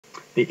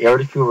The air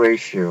to fuel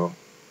ratio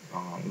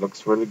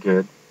looks really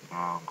good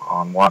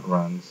on watt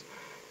runs,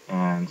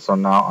 and so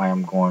now I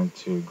am going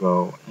to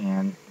go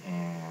in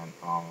and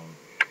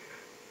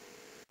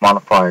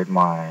modify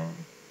my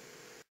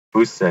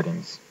boost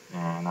settings,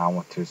 and I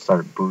want to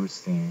start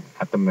boosting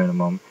at the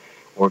minimum,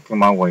 working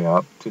my way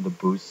up to the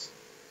boost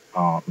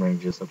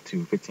ranges up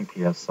to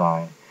 15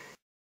 psi,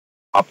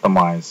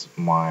 optimize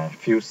my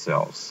fuel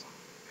cells.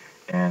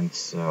 And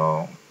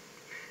so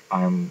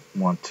I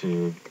want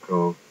to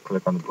go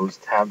click on the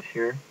boost tab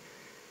here,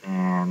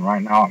 and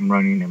right now I'm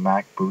running a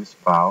Mac boost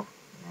valve,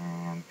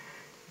 and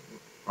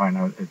right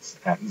now it's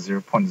at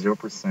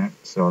 0.0%,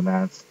 so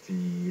that's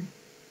the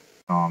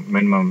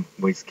minimum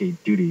wastegate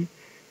duty.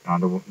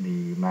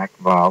 The Mac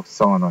valve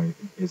solenoid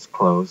is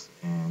closed,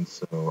 and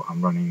so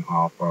I'm running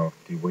off of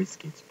the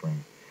wastegate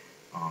spring.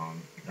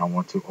 I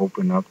want to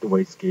open up the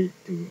wastegate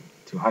to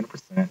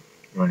 100%,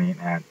 running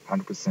at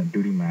 100%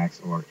 duty max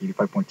or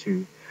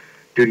 85.2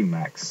 duty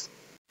max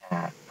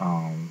at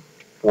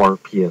 4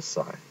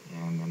 psi.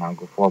 And then I'll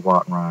go 4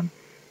 watt run,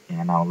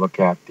 and I'll look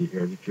at the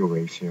air to fuel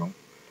ratio,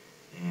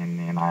 and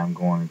then I'm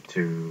going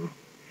to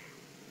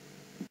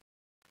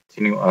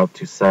continue up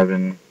to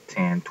 7,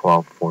 10,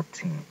 12,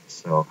 14.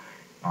 So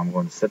I'm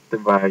going to set the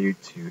value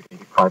to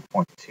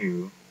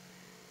 85.2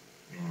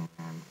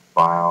 and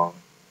file,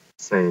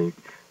 save,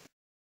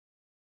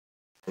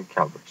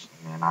 calibration.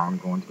 And I'm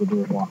going to go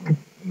do it one.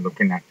 I'm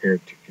looking at air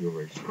to fuel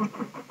ratio.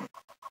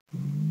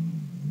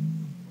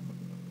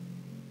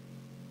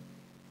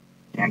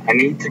 And I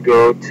need to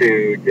go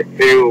to the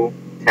fuel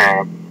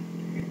tab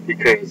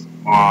because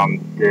on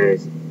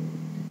this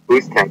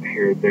boost tab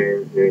here,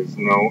 there is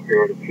no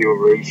air to fuel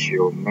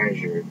ratio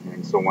measured.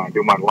 And so when I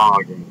do my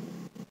logging,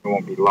 it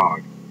won't be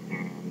logged.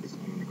 And so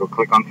I'm going to go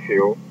click on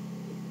fuel,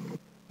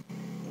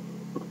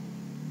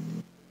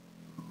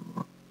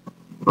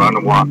 run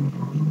a watt.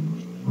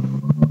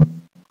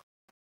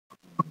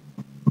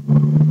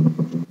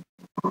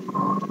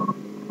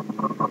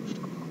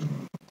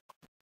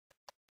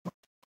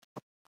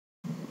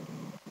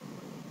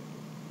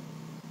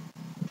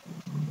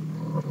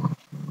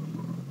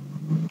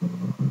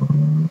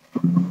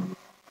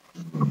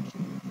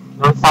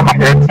 Notice how my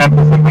air temp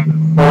is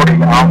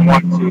 140. I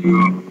want to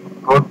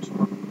go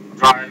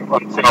drive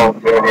until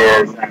it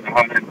is at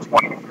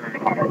 120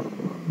 Fahrenheit.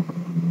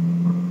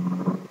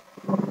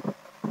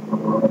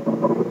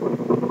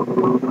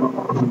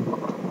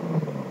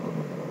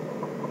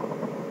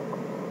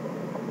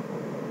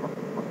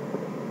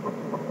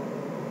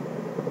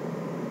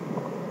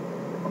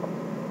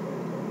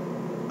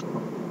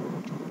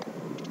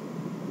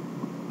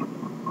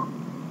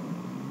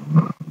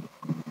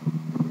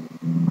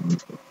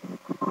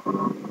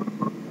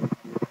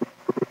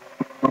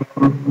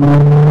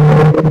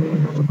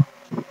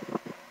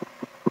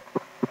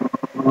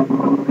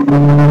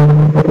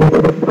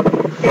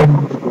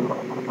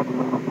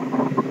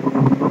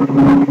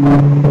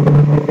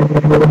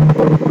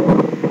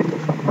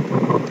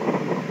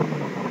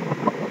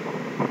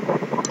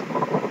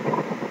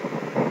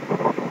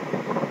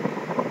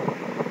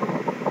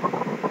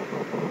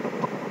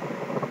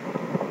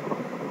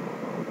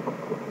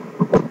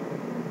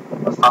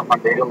 Let's start my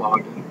data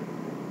logging.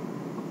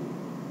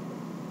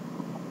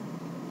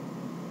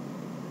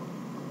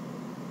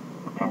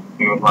 And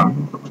do a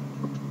run.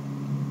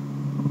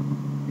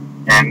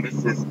 And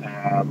this is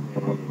at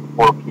a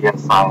 4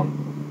 psi.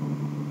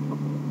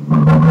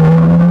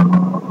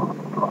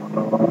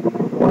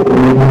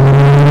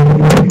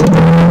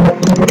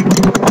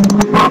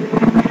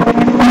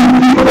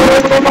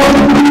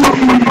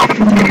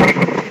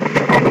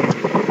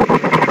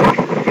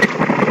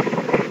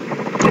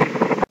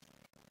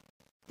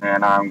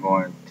 And I'm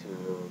going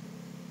to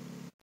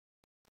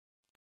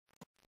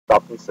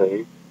stop and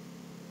save.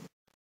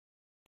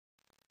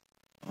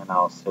 And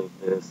I'll save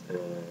this as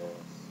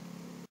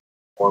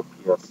 4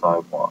 psi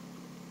watt.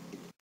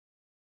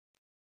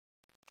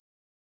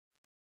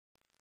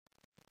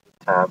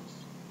 Tabs.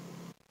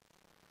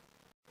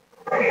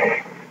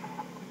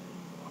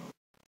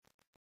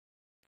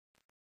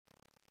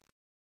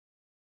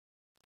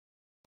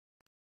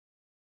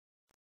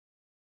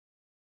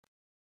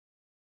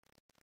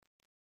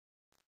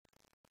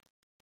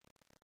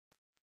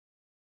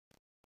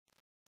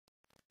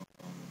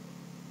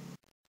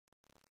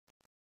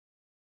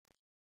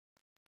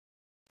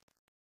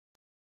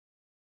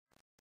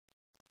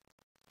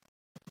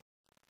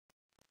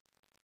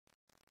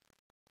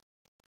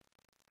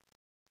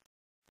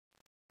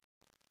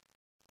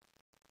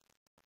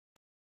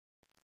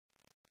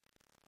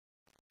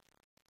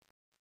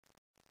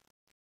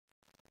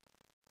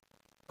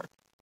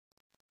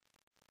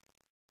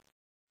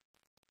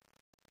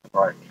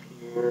 Right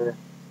here.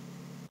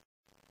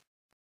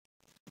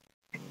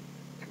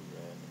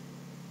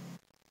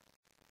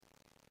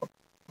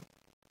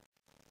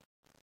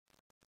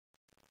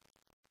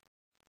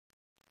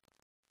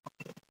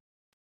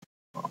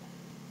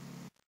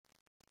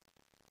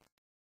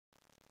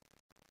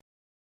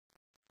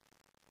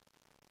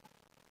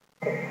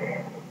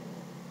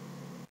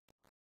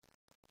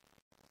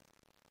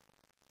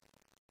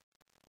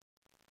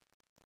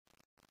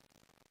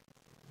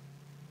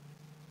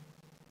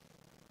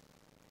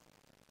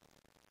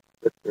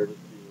 The 32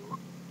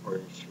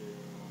 ratio.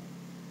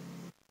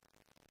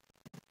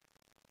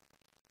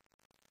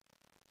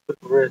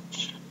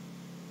 Rich.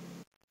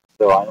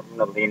 So I'm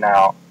gonna lean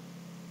out.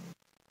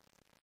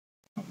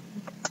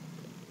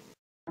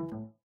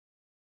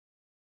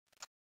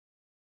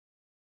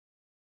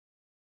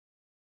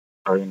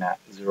 Starting at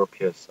 0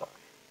 psi.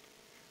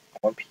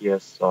 1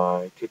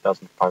 psi,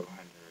 2,500.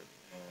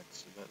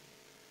 It's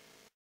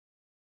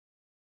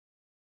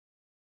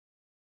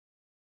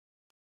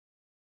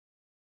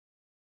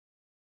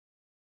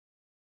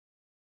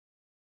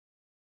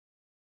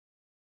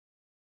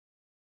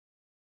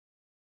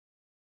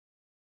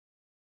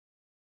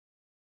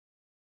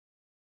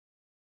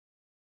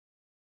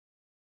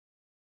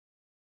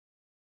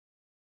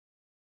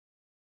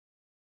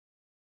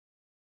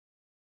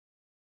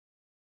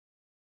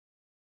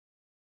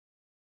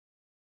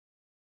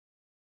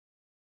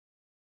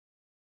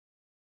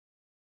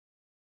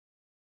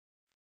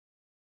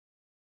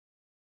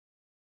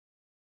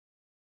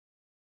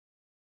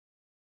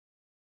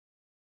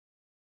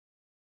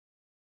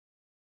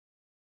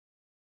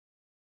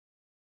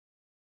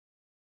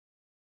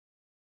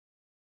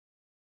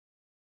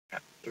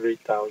at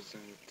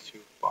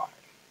 3,025.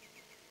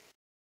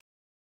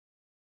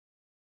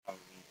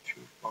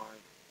 1,025.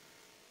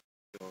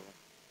 So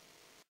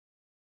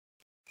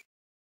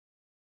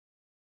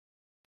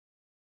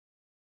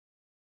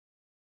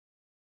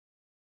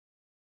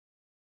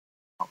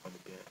up a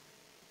bit.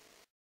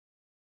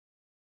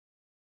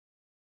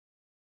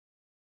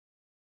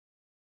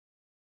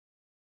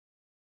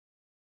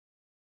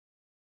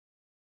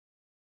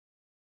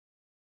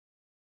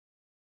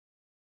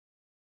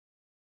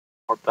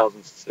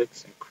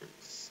 4,006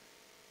 increase.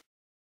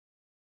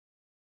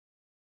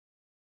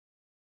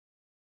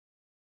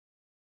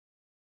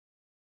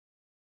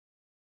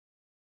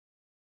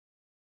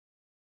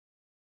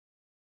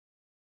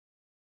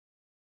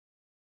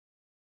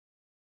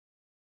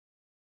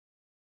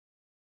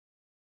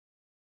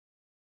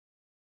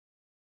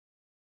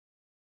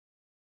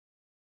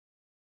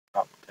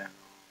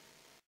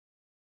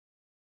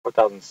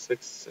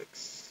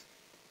 4,006.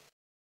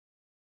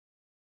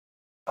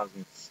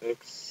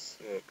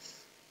 1,006.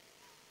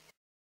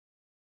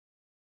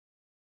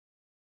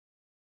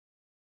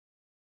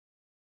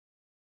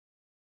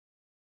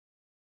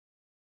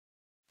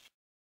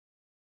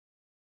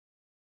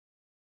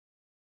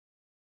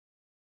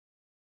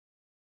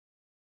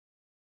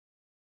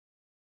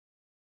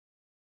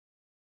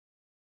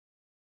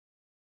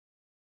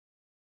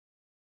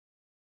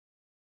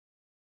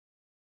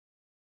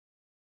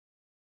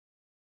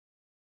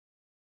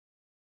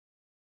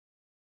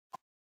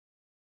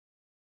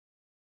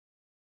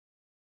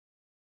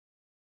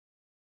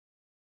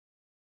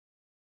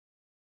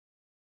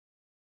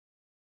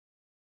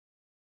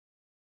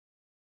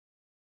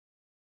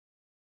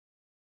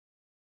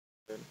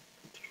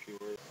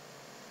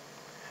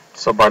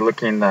 So by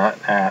looking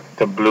at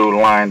the blue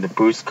line, the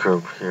boost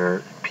curve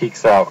here, it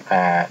peaks out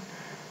at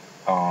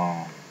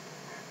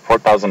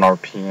 4,000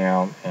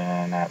 RPM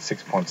and at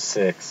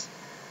 6.6,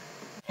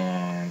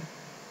 and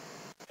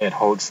it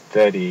holds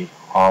steady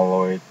all the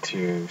way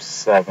to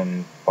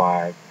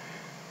 7.5,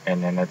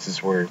 and then that's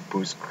just where it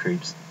boost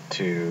creeps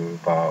to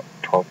about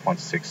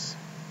 12.6,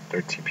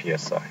 13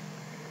 psi.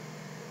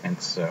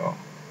 And so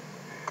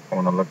I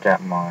want to look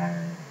at my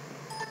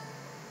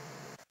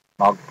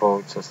log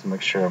volts just to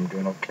make sure I'm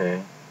doing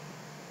okay.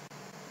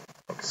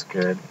 Looks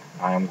good.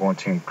 I am going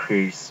to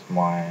increase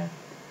my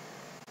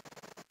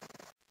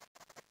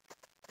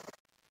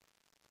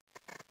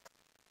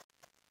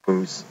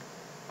boost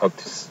up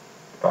to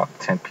about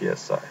 10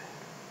 psi.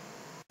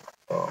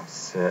 So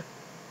set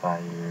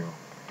value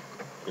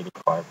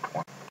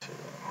 85.2.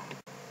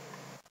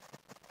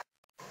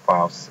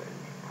 File save.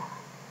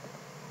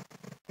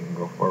 You can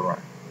go for a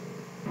run.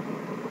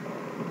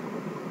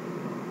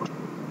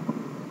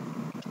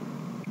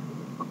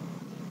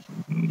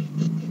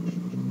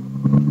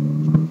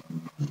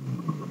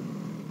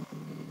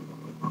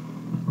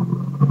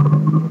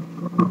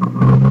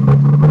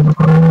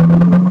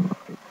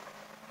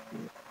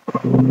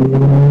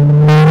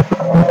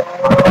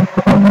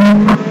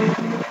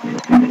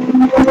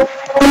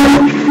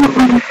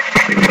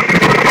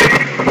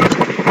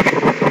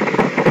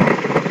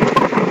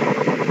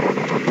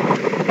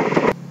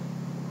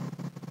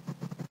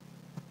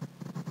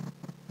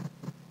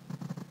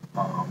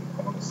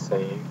 I want to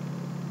save.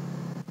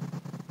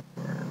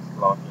 Where's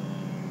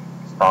logging?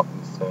 Stop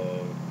and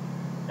save.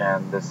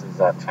 And this is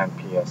at 10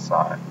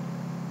 psi.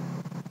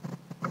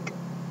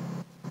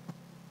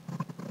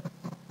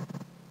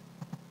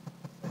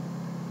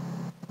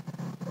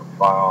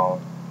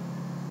 File,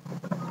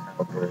 open up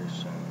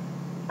calibration,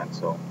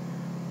 cancel.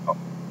 Oh,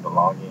 the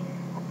logging,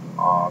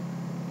 log,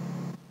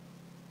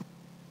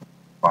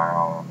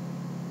 file,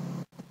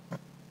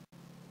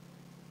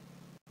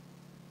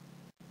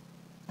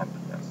 10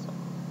 psi.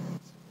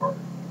 Or,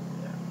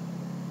 yeah.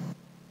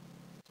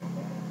 Zoom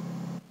in,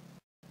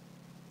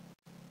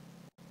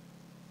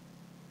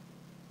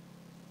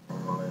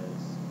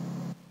 overlays.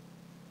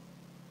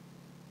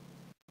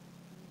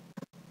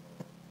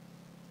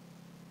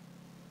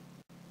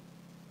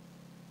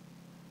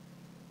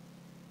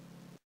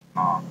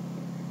 Um,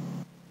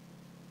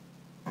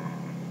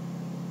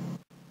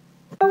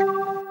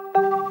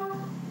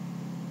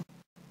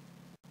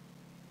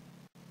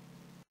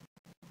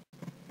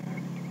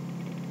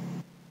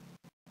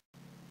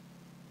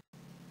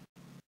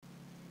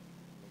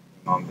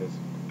 on this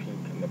pink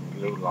and the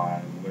blue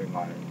line, green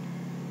line,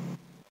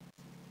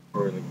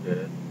 really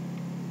good.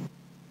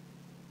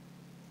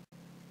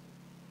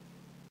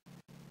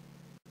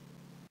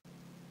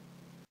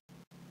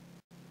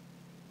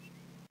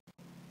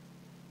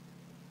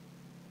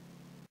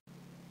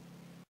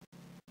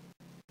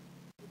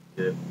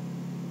 Good.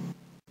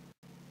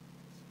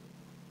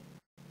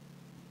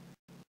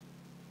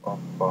 About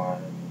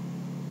 5,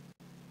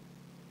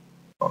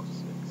 about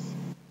 6,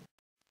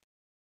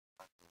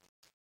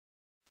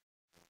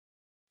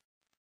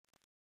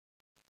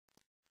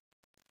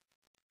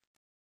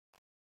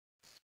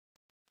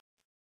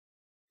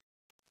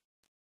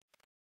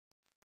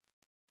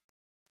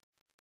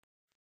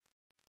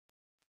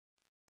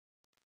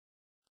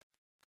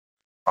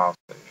 5,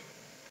 6.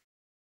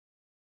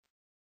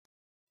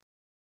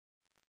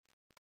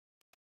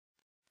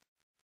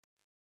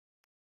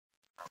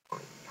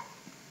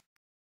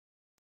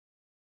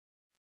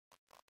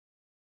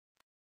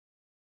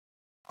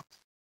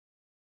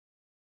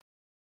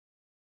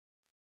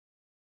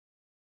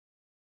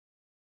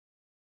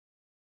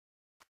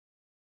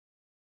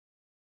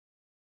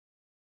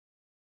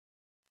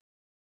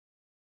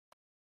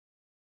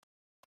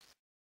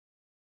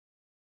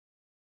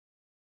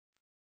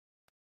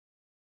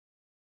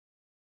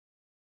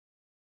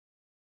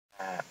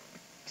 At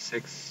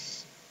 6,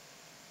 6,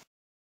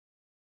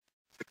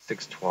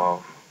 6,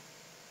 12.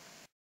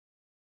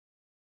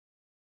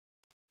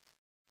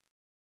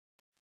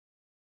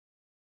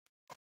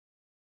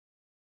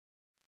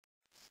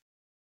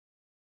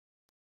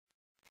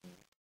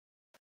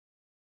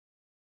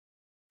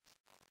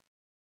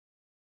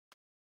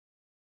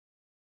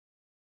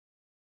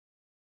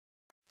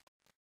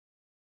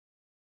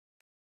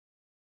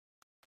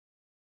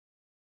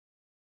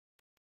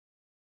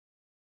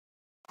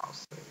 I'll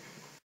say.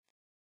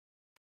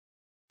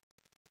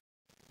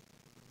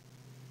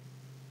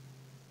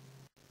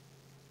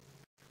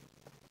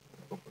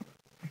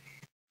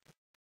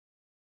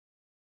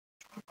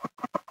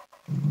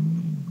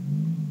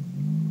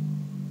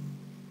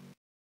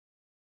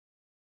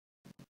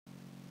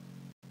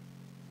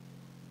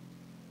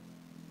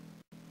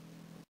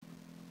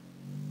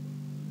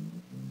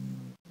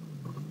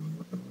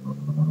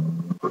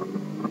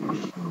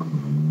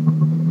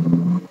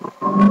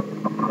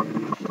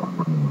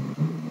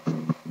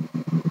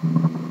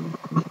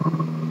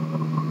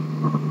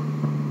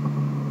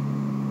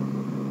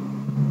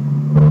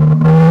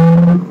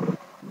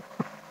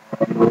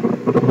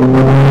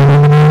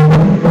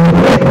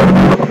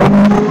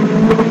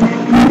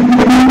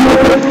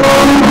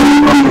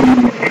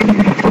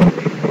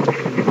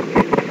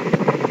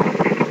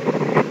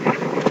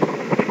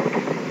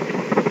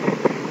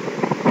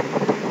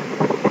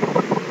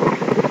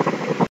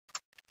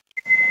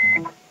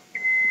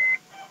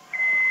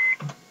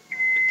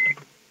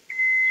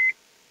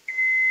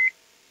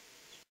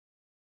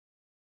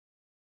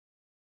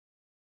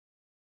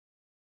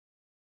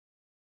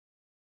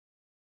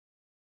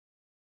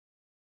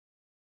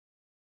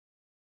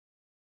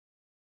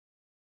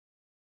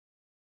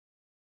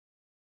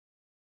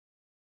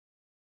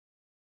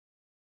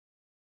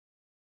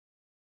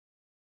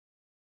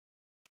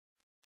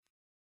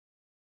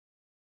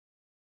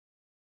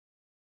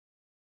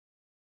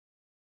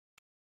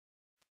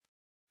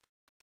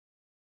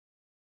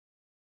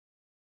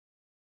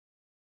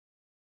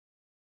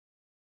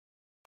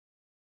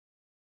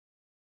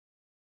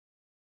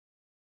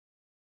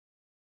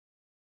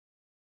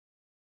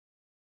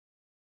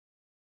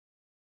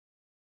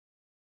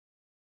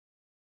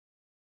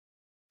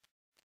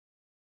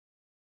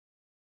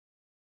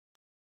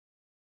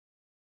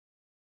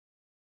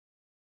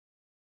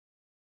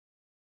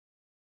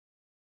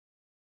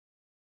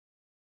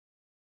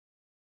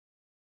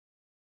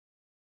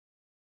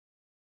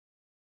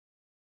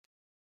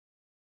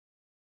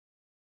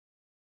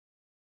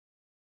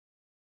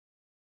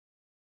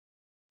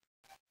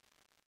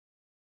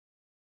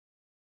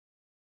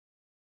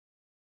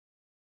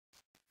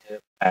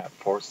 Dip at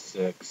 4,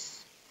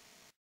 6.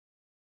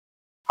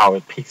 How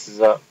it peaks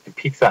is up. It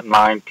peaks at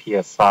 9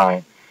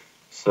 psi.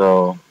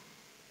 So,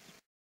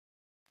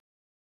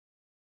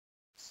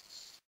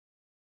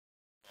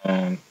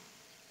 and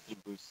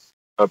it boosts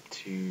up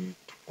to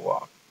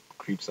 12,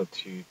 creeps up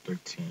to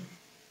 13.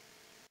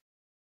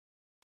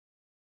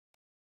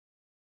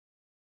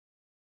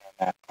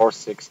 And at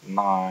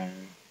 469,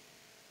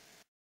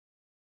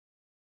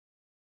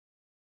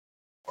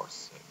 4,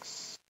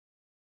 6,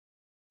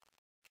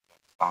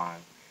 5.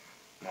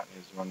 That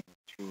is running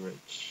too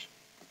rich.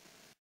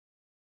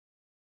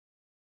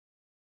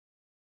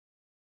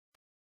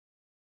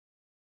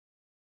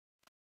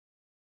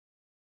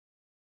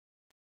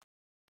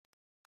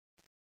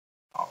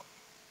 Oh,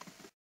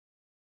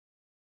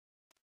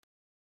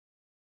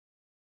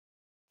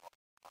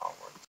 oh,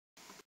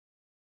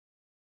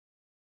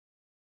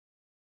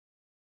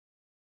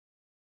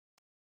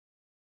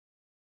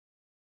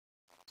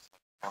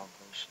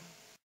 calibration,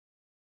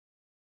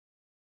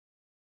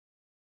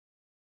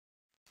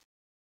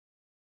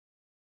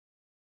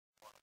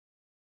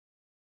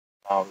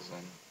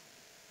 1000.